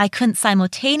 I couldn't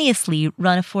simultaneously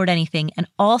run Afford Anything and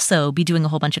also be doing a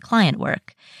whole bunch of client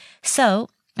work. So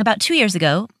about 2 years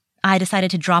ago, I decided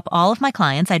to drop all of my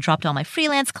clients. I dropped all my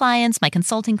freelance clients, my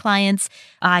consulting clients.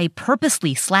 I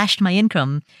purposely slashed my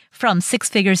income from 6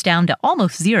 figures down to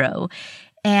almost zero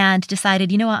and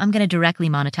decided, you know what, I'm going to directly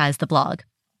monetize the blog.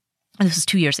 And this was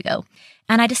 2 years ago.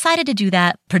 And I decided to do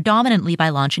that predominantly by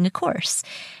launching a course.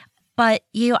 But,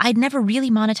 I'd never really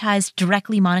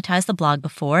directly monetized the blog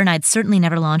before, and I'd certainly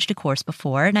never launched a course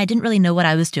before, and I didn't really know what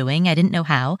I was doing. I didn't know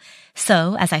how.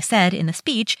 So, as I said in the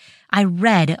speech, I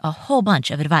read a whole bunch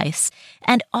of advice,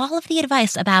 and all of the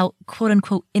advice about quote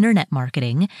unquote internet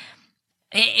marketing,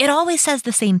 it always says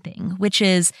the same thing, which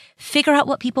is figure out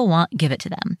what people want, give it to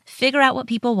them. Figure out what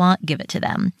people want, give it to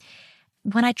them.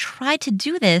 When I tried to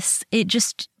do this, it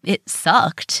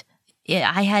sucked.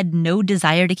 I had no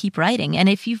desire to keep writing. And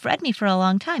if you've read me for a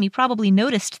long time, you probably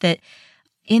noticed that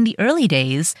in the early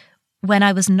days, when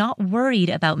I was not worried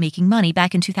about making money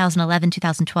back in 2011,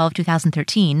 2012,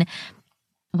 2013,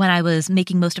 when I was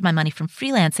making most of my money from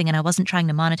freelancing and I wasn't trying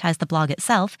to monetize the blog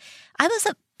itself, I was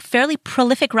a fairly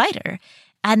prolific writer.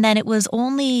 And then it was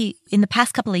only in the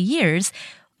past couple of years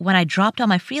when I dropped all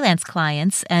my freelance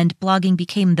clients and blogging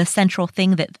became the central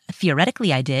thing that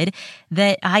theoretically I did,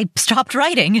 that I stopped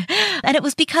writing. And it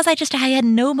was because I had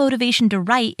no motivation to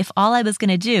write if all I was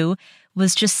going to do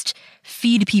was just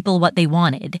feed people what they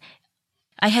wanted.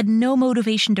 I had no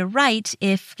motivation to write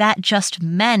if that just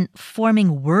meant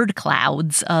forming word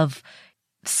clouds of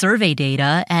survey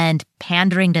data and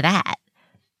pandering to that.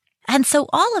 And so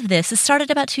all of this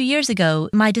started about 2 years ago.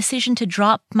 My decision to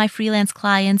drop my freelance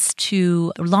clients,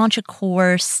 to launch a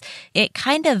course, it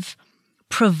kind of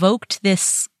provoked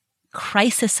this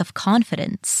crisis of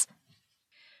confidence.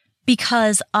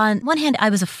 Because on one hand, I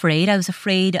was afraid. I was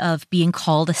afraid of being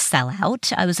called a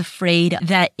sellout. I was afraid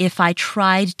that if I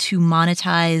tried to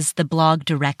monetize the blog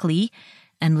directly,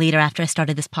 and later after I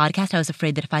started this podcast, I was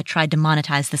afraid that if I tried to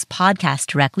monetize this podcast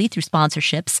directly through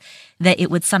sponsorships, that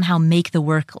it would somehow make the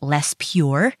work less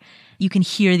pure. You can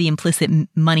hear the implicit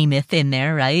money myth in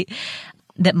there, right?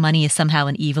 That money is somehow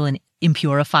an evil and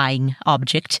impurifying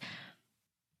object.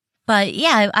 But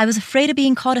yeah, I was afraid of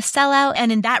being called a sellout.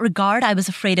 And in that regard, I was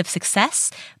afraid of success.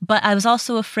 But I was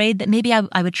also afraid that maybe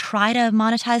I would try to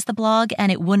monetize the blog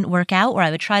and it wouldn't work out, or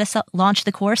I would try to launch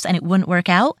the course and it wouldn't work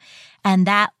out. And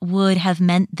that would have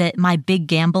meant that my big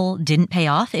gamble didn't pay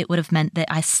off. It would have meant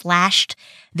that I slashed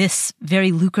this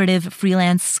very lucrative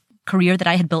freelance career that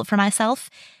I had built for myself.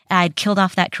 I'd killed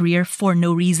off that career for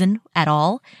no reason at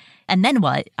all. And then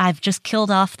what? I've just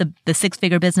killed off the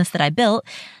 6-figure business that I built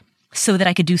so that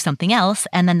I could do something else.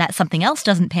 And then that something else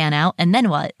doesn't pan out. And then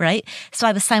what, right? So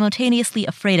I was simultaneously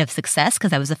afraid of success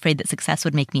because I was afraid that success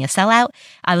would make me a sellout.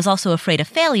 I was also afraid of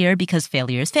failure because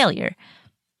failure is failure.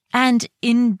 And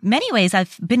in many ways,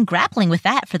 I've been grappling with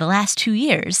that for the last 2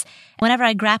 years. Whenever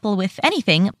I grapple with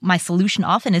anything, my solution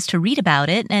often is to read about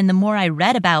it. And the more I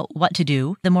read about what to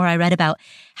do, the more I read about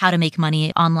how to make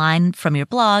money online from your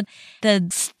blog, the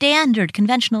standard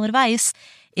conventional advice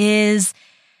is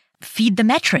feed the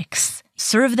metrics,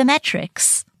 serve the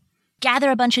metrics,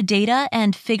 gather a bunch of data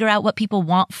and figure out what people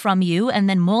want from you, and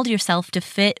then mold yourself to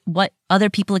fit what other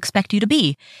people expect you to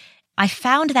be. I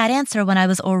found that answer when I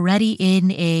was already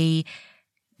in a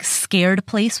scared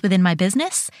place within my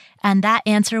business, and that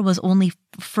answer was only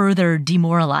further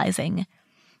demoralizing.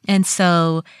 And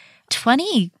so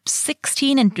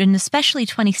 2016 and especially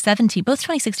 2017, both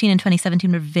 2016 and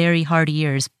 2017 were very hard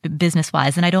years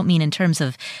business-wise. And I don't mean in terms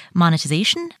of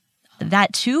monetization,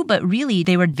 that too, but really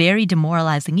they were very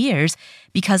demoralizing years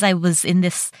because I was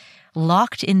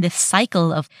locked in this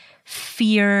cycle of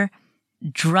fear,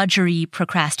 drudgery,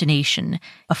 procrastination,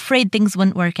 afraid things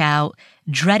wouldn't work out,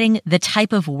 dreading the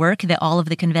type of work that all of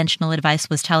the conventional advice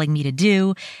was telling me to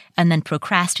do, and then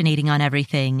procrastinating on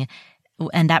everything.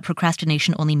 And that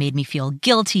procrastination only made me feel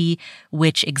guilty,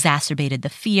 which exacerbated the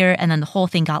fear. And then the whole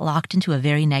thing got locked into a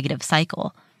very negative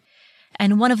cycle.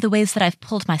 And one of the ways that I've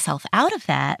pulled myself out of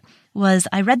that was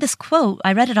I read this quote.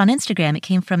 I read it on Instagram. It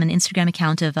came from an Instagram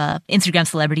account of an Instagram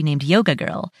celebrity named Yoga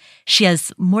Girl. She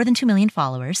has more than 2 million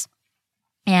followers.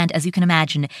 And as you can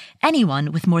imagine,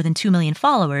 anyone with more than 2 million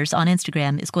followers on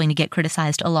Instagram is going to get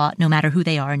criticized a lot, no matter who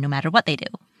they are and no matter what they do.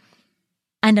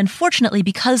 And unfortunately,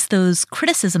 because those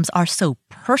criticisms are so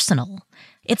personal,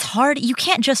 it's hard. You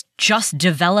can't just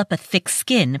develop a thick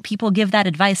skin. People give that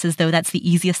advice as though that's the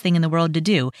easiest thing in the world to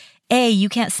do. A, you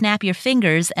can't snap your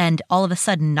fingers and all of a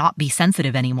sudden not be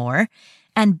sensitive anymore.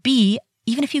 And B,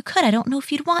 even if you could, I don't know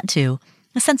if you'd want to.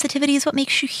 The sensitivity is what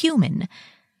makes you human.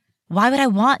 Why would I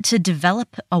want to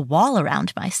develop a wall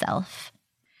around myself?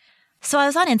 So I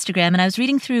was on Instagram and I was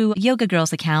reading through Yoga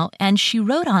Girl's account, and she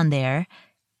wrote on there,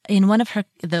 in one of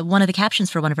the captions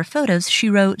for one of her photos, she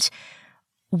wrote,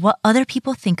 "What other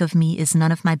people think of me is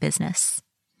none of my business."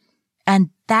 And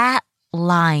that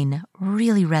line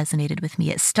really resonated with me.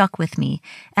 It stuck with me,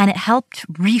 and it helped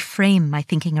reframe my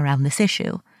thinking around this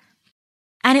issue.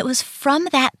 And it was from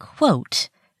that quote,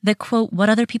 the quote, "What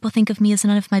other people think of me is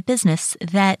none of my business,"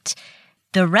 that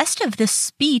the rest of this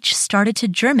speech started to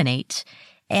germinate.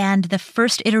 And the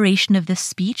first iteration of this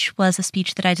speech was a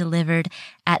speech that I delivered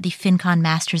at the FinCon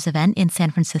Masters event in San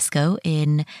Francisco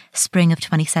in spring of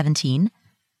 2017.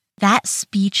 That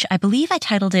speech, I believe I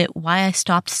titled it "Why I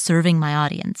Stopped Serving My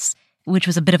Audience," which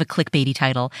was a bit of a clickbaity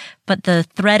title. But the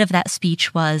thread of that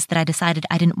speech was that I decided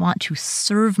I didn't want to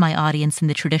serve my audience in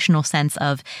the traditional sense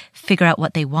of figure out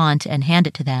what they want and hand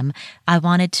it to them. I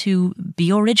wanted to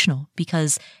be original,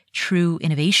 because true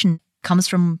innovation comes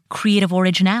from creative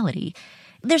originality.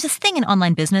 There's this thing in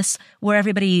online business where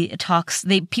everybody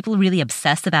people really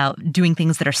obsess about doing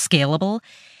things that are scalable.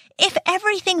 If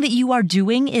everything that you are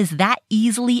doing is that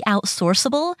easily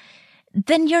outsourceable,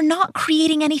 then you're not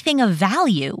creating anything of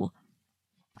value.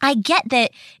 I get that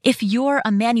if you're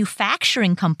a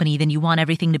manufacturing company, then you want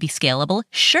everything to be scalable,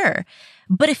 sure.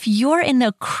 But if you're in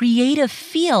a creative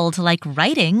field like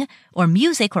writing or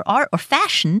music or art or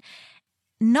fashion,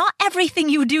 not everything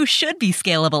you do should be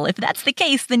scalable. If that's the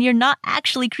case, then you're not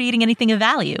actually creating anything of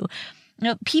value.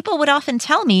 People would often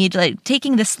tell me, like,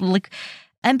 taking this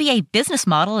MBA business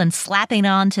model and slapping it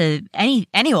onto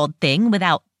any old thing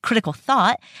without critical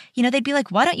thought, they'd be like,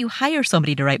 "Why don't you hire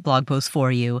somebody to write blog posts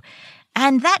for you?"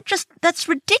 And that's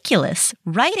ridiculous.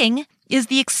 Writing is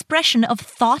the expression of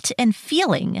thought and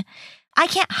feeling. I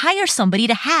can't hire somebody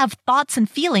to have thoughts and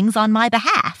feelings on my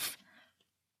behalf.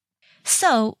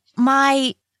 So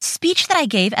my speech that I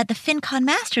gave at the FinCon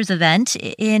Masters event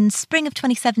in spring of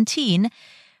 2017,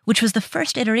 which was the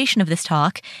first iteration of this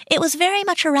talk, it was very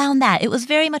much around that. It was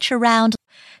very much around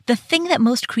the thing that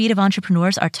most creative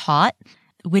entrepreneurs are taught,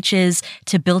 which is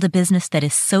to build a business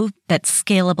that's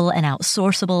scalable and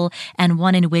outsourceable, and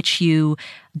one in which you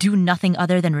do nothing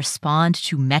other than respond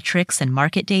to metrics and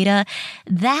market data.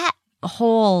 That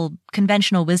whole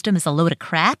conventional wisdom is a load of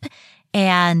crap.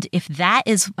 And if that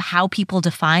is how people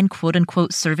define, quote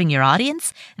unquote, serving your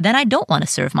audience, then I don't want to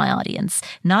serve my audience.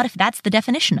 Not if that's the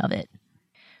definition of it.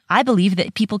 I believe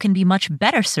that people can be much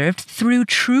better served through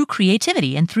true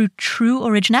creativity and through true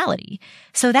originality.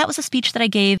 So that was a speech that I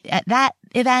gave at that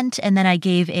event. And then I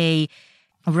gave a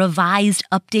revised,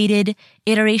 updated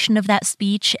iteration of that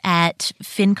speech at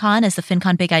FinCon as the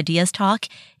FinCon Big Ideas talk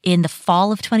in the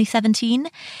fall of 2017.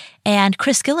 And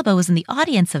Chris Guillebeau was in the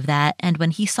audience of that. And when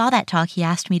he saw that talk, he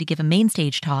asked me to give a main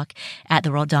stage talk at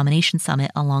the World Domination Summit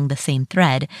along the same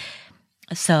thread.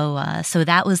 So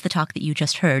that was the talk that you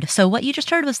just heard. So what you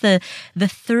just heard was the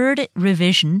third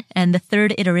revision and the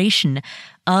third iteration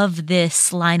of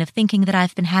this line of thinking that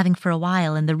I've been having for a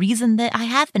while. And the reason that I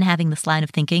have been having this line of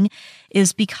thinking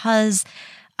is because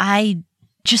I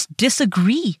just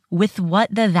disagree with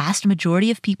what the vast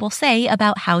majority of people say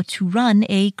about how to run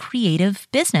a creative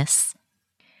business.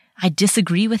 I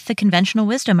disagree with the conventional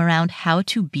wisdom around how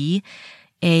to be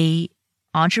an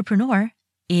entrepreneur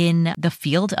in the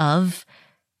field of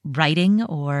writing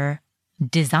or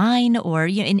design or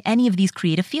in any of these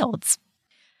creative fields.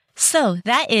 So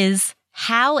that is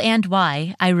how and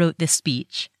why I wrote this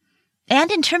speech. And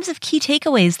in terms of key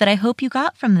takeaways that I hope you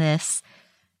got from this,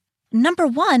 number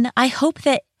one, I hope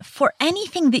that for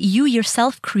anything that you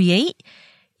yourself create,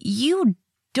 you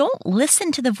don't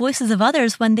listen to the voices of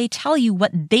others when they tell you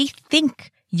what they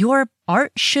think your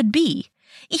art should be.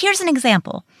 Here's an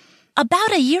example.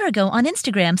 About a year ago on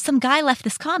Instagram, some guy left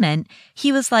this comment.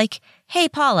 He was like, "Hey,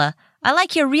 Paula, I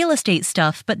like your real estate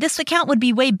stuff, but this account would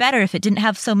be way better if it didn't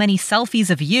have so many selfies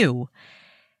of you."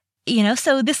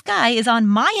 So this guy is on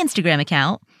my Instagram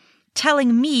account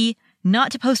telling me not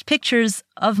to post pictures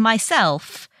of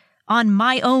myself on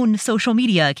my own social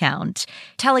media account,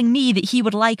 telling me that he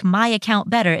would like my account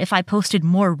better if I posted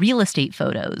more real estate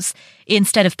photos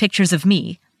instead of pictures of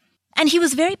me. And he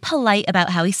was very polite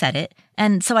about how he said it,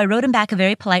 And so I wrote him back a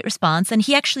very polite response, and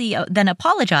he actually then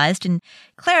apologized and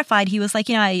clarified. He was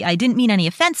like, I didn't mean any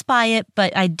offense by it,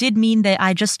 but I did mean that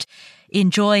I just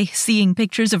enjoy seeing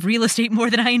pictures of real estate more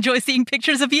than I enjoy seeing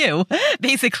pictures of you.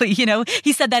 Basically,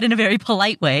 he said that in a very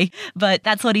polite way, but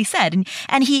that's what he said.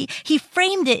 And he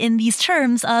framed it in these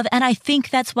terms of, and I think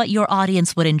that's what your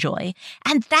audience would enjoy.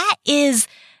 And that is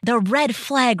the red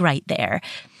flag right there.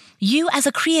 You as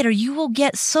a creator, you will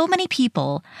get so many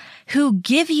people who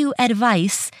give you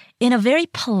advice in a very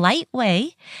polite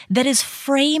way that is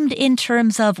framed in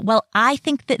terms of, well, I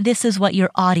think that this is what your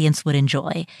audience would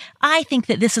enjoy. I think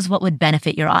that this is what would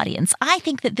benefit your audience. I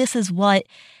think that this is what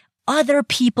other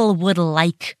people would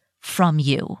like from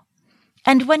you.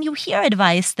 And when you hear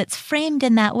advice that's framed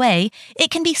in that way, it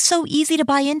can be so easy to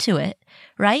buy into it,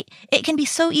 right? It can be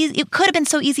so easy. It could have been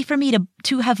so easy for me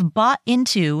to have bought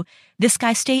into this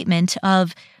guy's statement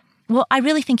of, well, I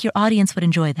really think your audience would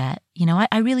enjoy that.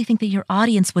 I really think that your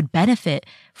audience would benefit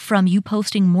from you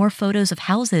posting more photos of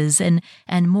houses and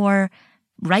more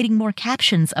writing more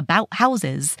captions about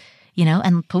houses,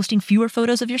 and posting fewer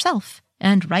photos of yourself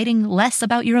and writing less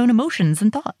about your own emotions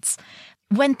and thoughts.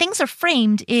 When things are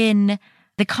framed in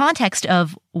the context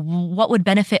of what would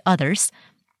benefit others,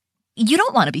 you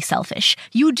don't want to be selfish.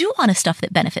 You do want to stuff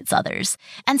that benefits others.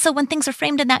 And so when things are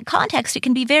framed in that context, it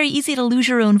can be very easy to lose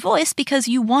your own voice because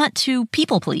you want to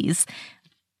people please.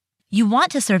 You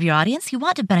want to serve your audience. You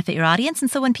want to benefit your audience.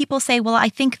 And so when people say, well, I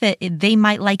think that they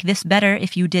might like this better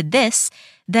if you did this,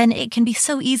 then it can be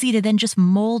so easy to then just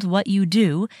mold what you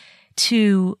do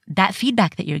to that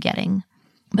feedback that you're getting.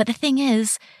 But the thing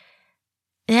is,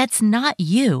 that's not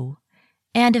you.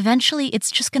 And eventually it's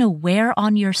just going to wear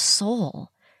on your soul.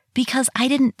 Because I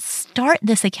didn't start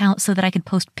this account so that I could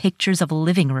post pictures of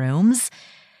living rooms.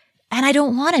 And I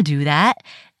don't want to do that.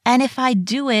 And if I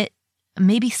do it,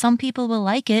 maybe some people will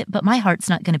like it, but my heart's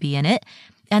not going to be in it.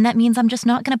 And that means I'm just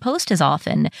not going to post as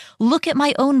often. Look at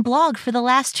my own blog for the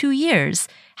last 2 years,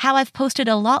 how I've posted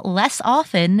a lot less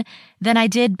often than I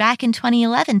did back in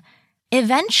 2011.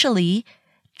 Eventually,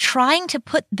 trying to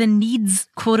put the needs,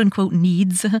 quote unquote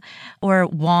needs, or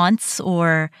wants,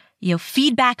 or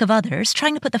feedback of others,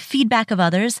 trying to put the feedback of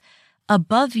others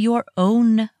above your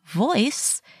own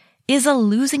voice is a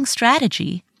losing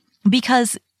strategy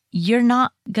because you're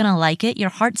not going to like it. Your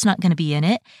heart's not going to be in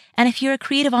it. And if you're a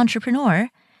creative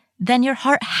entrepreneur, then your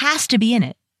heart has to be in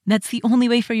it. That's the only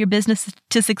way for your business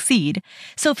to succeed.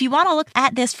 So if you want to look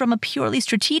at this from a purely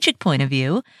strategic point of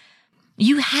view,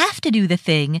 you have to do the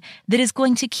thing that is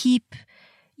going to keep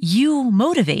you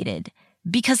motivated.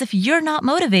 Because if you're not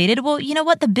motivated, well, you know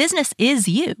what? The business is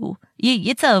you.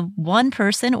 It's a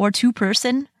 1-person or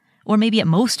 2-person or maybe at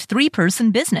most 3-person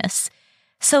business.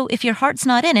 So if your heart's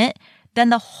not in it,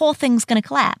 then the whole thing's going to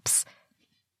collapse.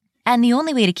 And the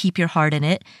only way to keep your heart in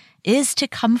it is to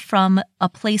come from a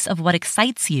place of what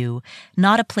excites you,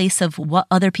 not a place of what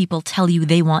other people tell you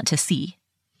they want to see.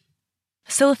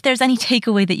 So if there's any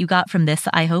takeaway that you got from this,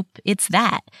 I hope it's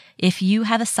that. If you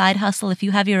have a side hustle, if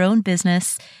you have your own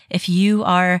business, if you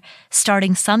are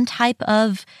starting some type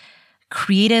of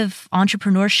creative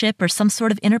entrepreneurship or some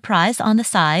sort of enterprise on the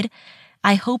side,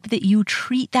 I hope that you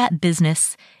treat that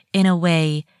business in a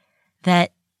way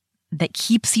that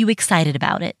keeps you excited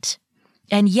about it.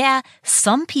 And yeah,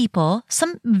 some people,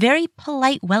 some very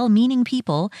polite, well-meaning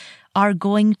people are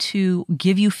going to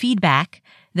give you feedback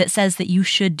that says that you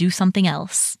should do something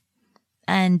else.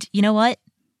 And you know what?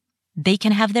 They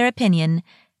can have their opinion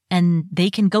and they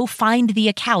can go find the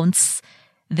accounts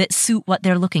that suit what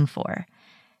they're looking for.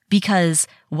 Because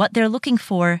what they're looking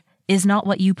for is not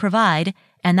what you provide,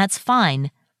 and that's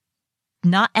fine.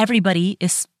 Not everybody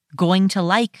is going to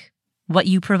like what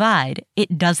you provide.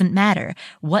 It doesn't matter.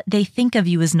 What they think of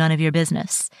you is none of your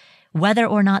business. Whether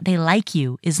or not they like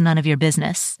you is none of your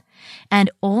business. And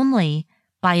only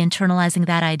by internalizing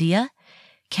that idea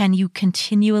can you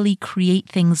continually create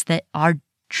things that are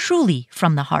truly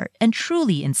from the heart and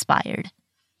truly inspired.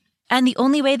 And the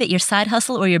only way that your side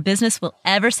hustle or your business will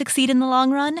ever succeed in the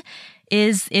long run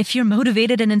is if you're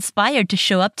motivated and inspired to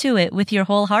show up to it with your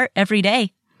whole heart every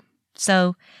day.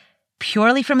 So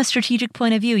purely from a strategic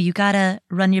point of view, you gotta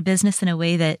run your business in a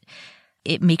way that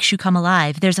it makes you come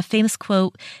alive. There's a famous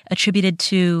quote attributed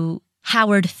to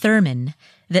Howard Thurman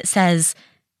that says,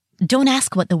 "Don't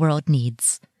ask what the world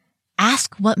needs.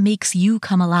 Ask what makes you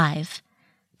come alive.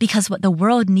 Because what the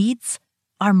world needs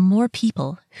are more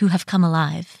people who have come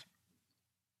alive."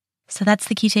 So that's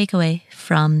the key takeaway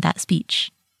from that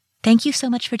speech. Thank you so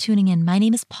much for tuning in. My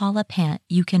name is Paula Pant.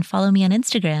 You can follow me on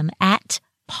Instagram at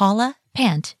Paula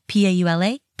Pant,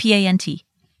 Paula Pant.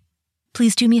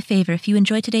 Please do me a favor. If you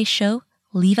enjoyed today's show,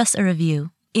 leave us a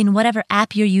review. In whatever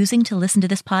app you're using to listen to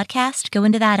this podcast, go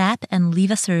into that app and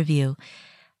leave us a review.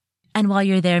 And while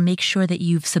you're there, make sure that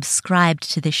you've subscribed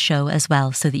to this show as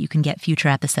well so that you can get future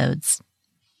episodes.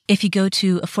 If you go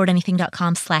to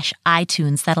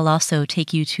affordanything.com/iTunes, that'll also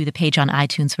take you to the page on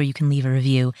iTunes where you can leave a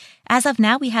review. As of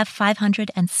now, we have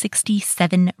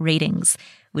 567 ratings,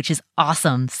 which is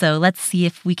awesome. So let's see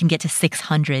if we can get to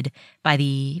 600 by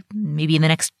maybe in the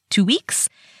next 2 weeks.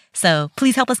 So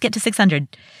please help us get to 600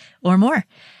 or more.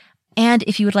 And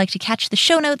if you would like to catch the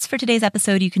show notes for today's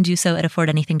episode, you can do so at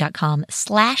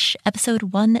affordanything.com/episode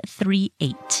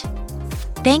 138.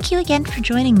 Thank you again for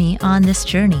joining me on this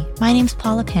journey. My name's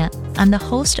Paula Pant. I'm the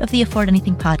host of the Afford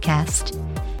Anything podcast,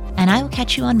 and I will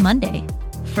catch you on Monday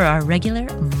for our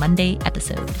regular Monday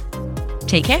episode.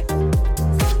 Take care.